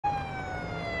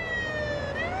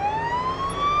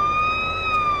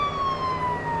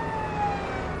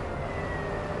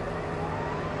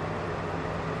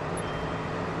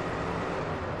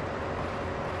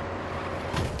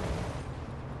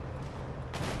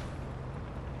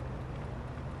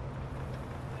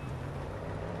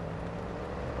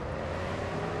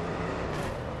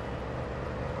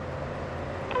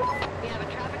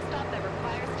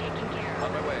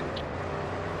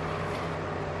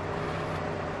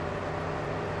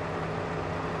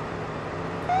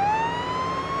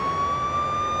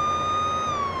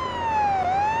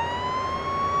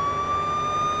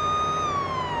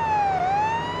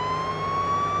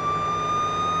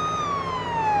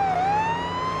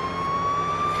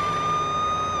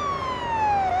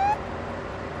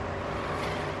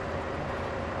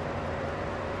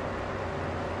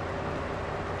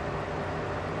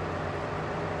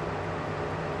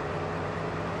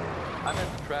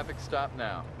traffic stop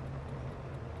now.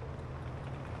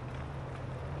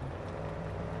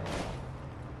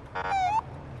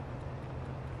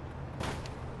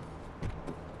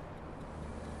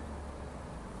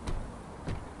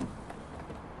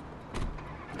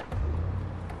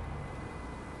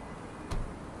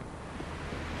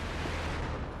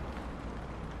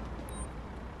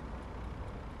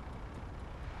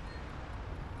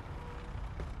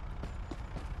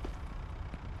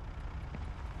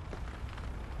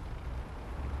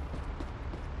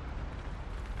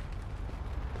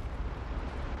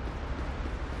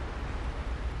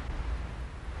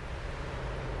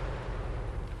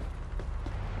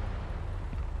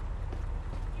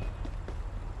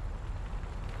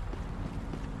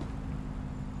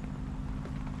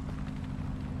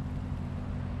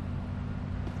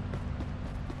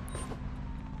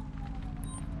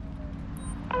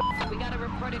 We got a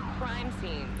reported crime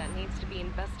scene that needs to be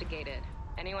investigated.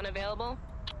 Anyone available?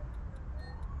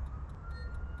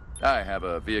 I have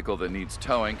a vehicle that needs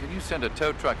towing. Can you send a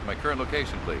tow truck to my current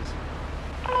location, please?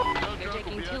 You're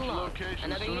taking too long.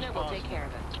 Another unit will take care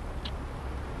of it.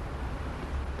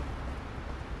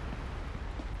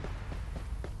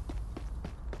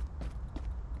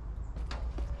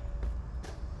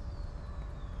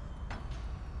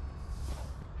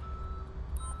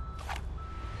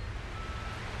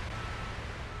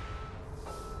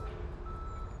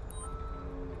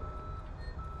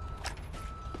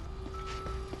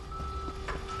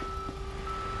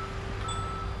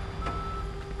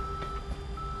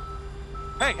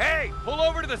 Hey, hey! Pull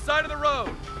over to the side of the road!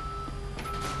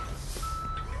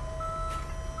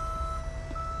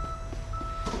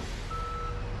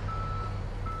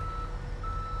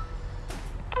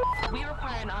 We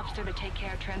require an officer to take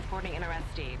care of transporting an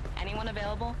arrestee. Anyone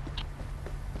available?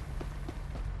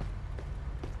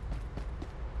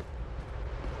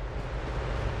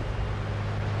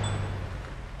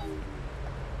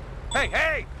 Hey,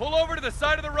 hey! Pull over to the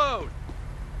side of the road!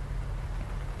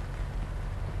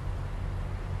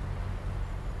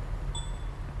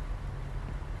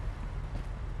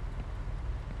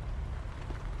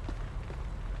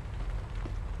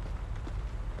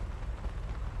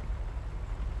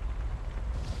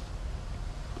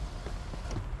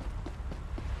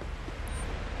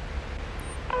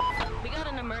 We got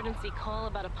an emergency call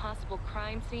about a possible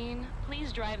crime scene.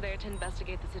 Please drive there to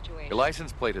investigate the situation. Your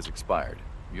license plate has expired.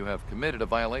 You have committed a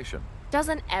violation.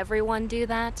 Doesn't everyone do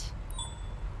that?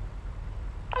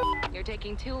 You're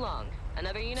taking too long.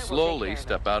 Another unit will take Slowly care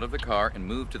step out of the car and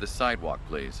move to the sidewalk,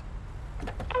 please.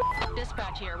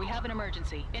 Dispatch here. We have an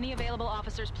emergency. Any available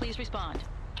officers, please respond.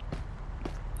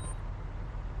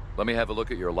 Let me have a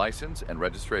look at your license and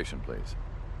registration, please.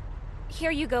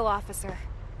 Here you go, officer.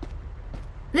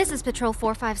 This is Patrol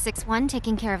 4561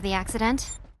 taking care of the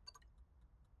accident.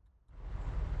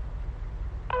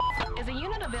 Is a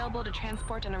unit available to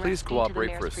transport an arrestee Please to the cooperate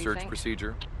nearest for a search precinct?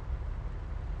 procedure.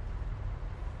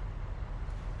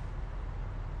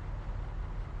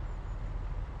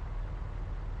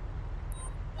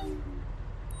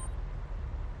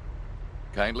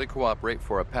 Kindly cooperate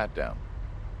for a pat-down.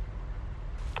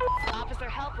 Officer,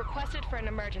 help requested for an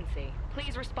emergency.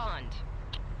 Please respond.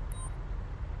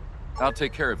 I'll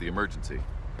take care of the emergency.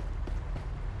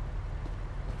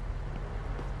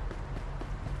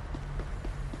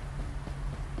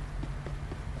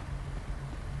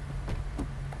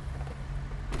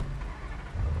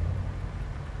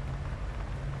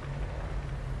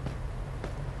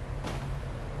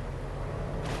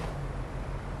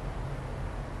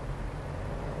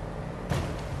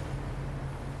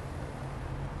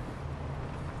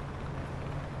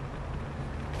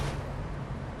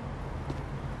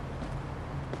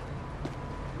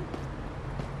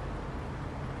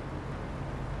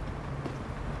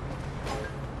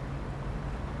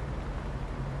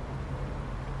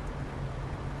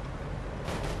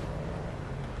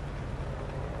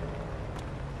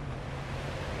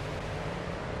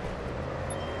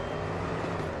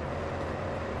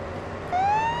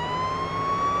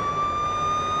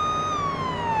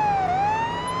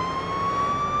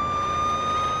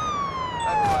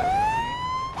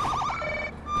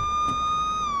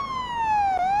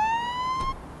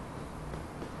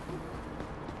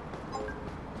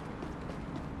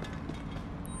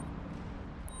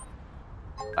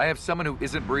 I have someone who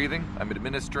isn't breathing. I'm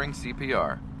administering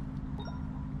CPR.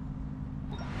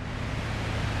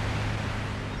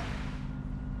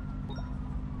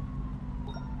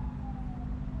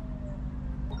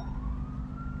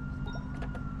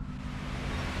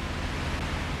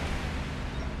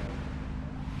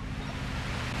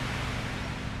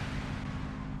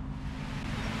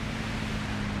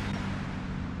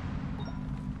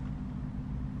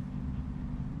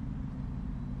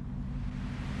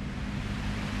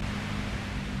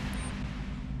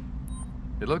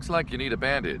 It looks like you need a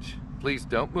bandage. Please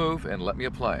don't move and let me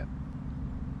apply it.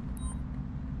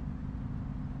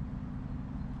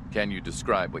 Can you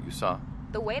describe what you saw?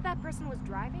 The way that person was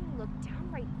driving looked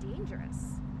downright dangerous.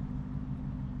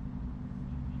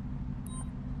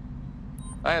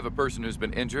 I have a person who's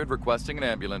been injured requesting an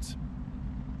ambulance.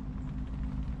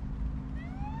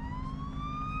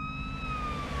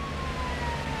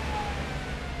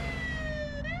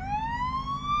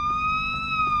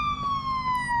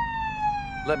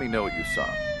 Let me know what you saw.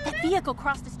 That vehicle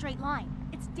crossed a straight line.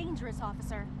 It's dangerous,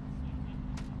 officer.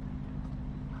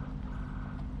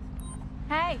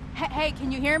 Hey,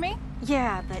 can you hear me?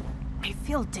 Yeah, but I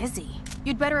feel dizzy.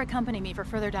 You'd better accompany me for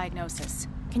further diagnosis.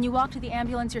 Can you walk to the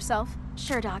ambulance yourself?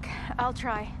 Sure, Doc. I'll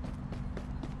try.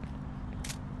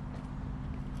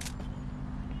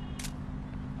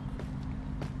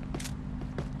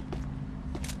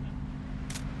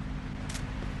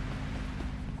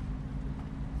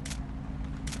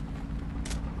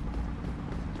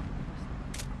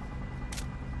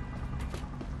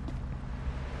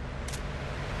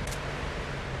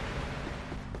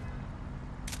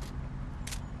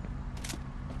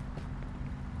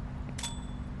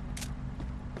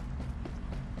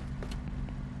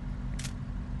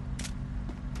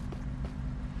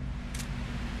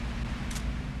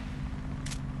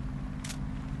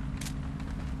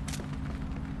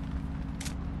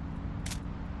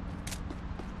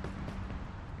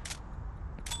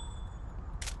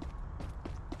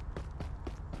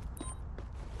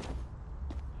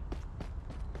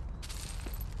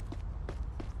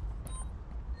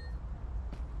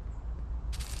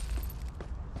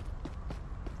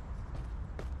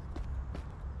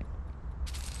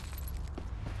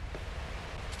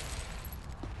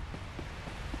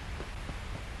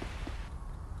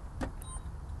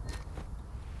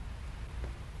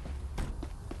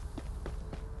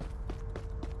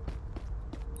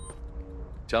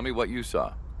 Tell me what you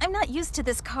saw. I'm not used to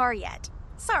this car yet.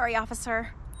 Sorry,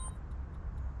 officer.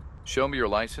 Show me your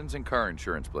license and car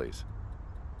insurance, please.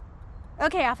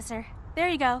 Okay, officer. There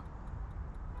you go.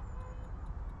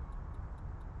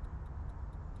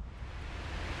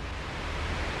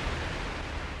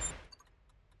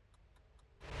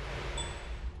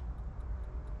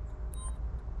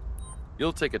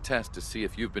 You'll take a test to see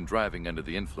if you've been driving under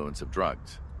the influence of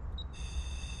drugs.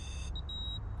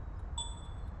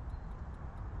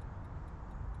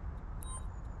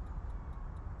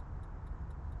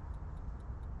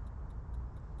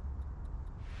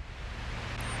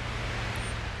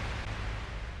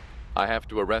 I have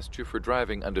to arrest you for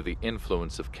driving under the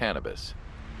influence of cannabis.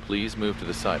 Please move to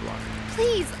the sidewalk.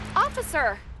 Please,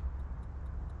 officer!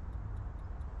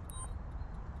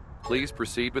 Please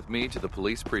proceed with me to the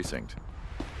police precinct.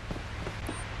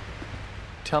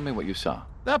 Tell me what you saw.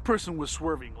 That person was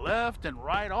swerving left and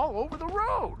right all over the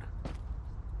road.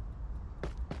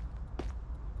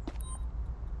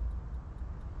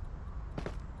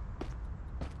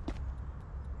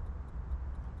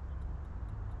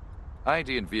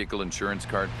 ID and vehicle insurance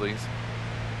card, please.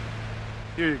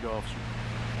 Here you go, officer.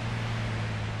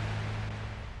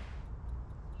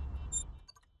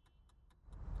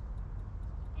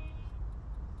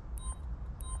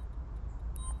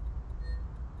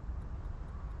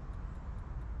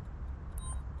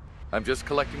 I'm just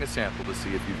collecting a sample to see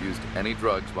if you've used any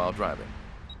drugs while driving.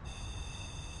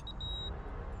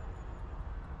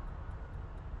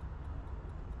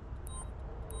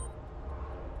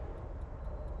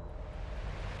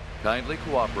 Kindly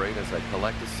cooperate as I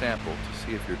collect a sample to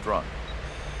see if you're drunk.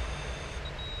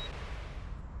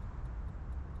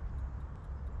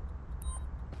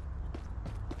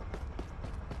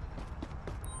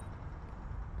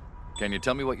 Can you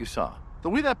tell me what you saw? The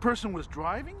way that person was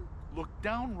driving looked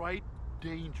downright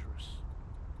dangerous.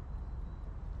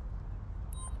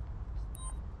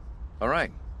 All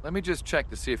right, let me just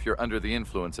check to see if you're under the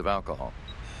influence of alcohol.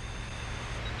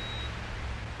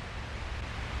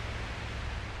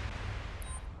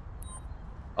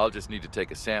 I'll just need to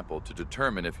take a sample to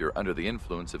determine if you're under the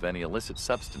influence of any illicit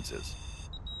substances.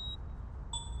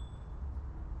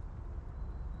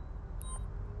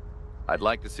 I'd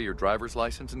like to see your driver's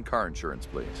license and car insurance,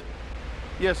 please.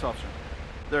 Yes, officer.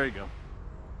 There you go.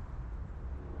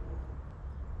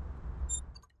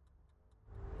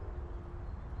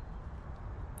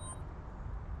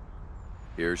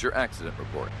 Here's your accident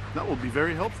report. That will be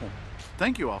very helpful.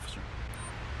 Thank you, officer.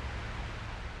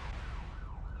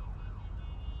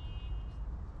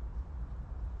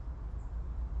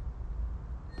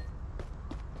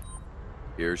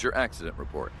 Here's your accident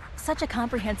report. Such a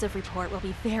comprehensive report will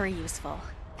be very useful.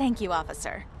 Thank you,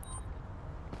 officer.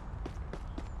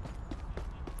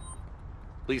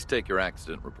 Please take your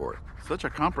accident report. Such a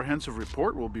comprehensive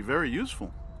report will be very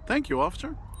useful. Thank you,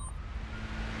 officer.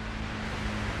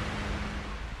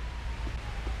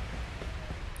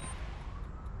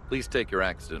 Please take your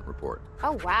accident report.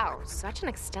 Oh wow, such an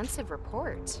extensive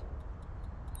report.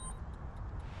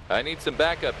 I need some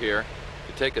backup here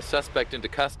to take a suspect into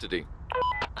custody.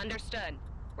 Understood.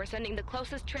 We're sending the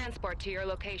closest transport to your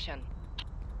location.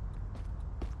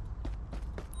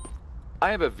 I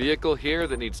have a vehicle here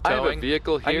that needs towing. I have a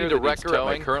vehicle here I need a that needs wrecker at my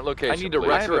towing. current location. I need a please.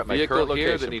 wrecker at my current vehicle here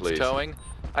location, that needs please. towing.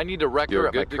 I need a wrecker You're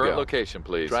at my good to current go. location,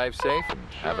 please. Drive safe and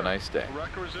have a nice day. The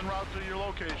wrecker is en route to your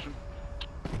location.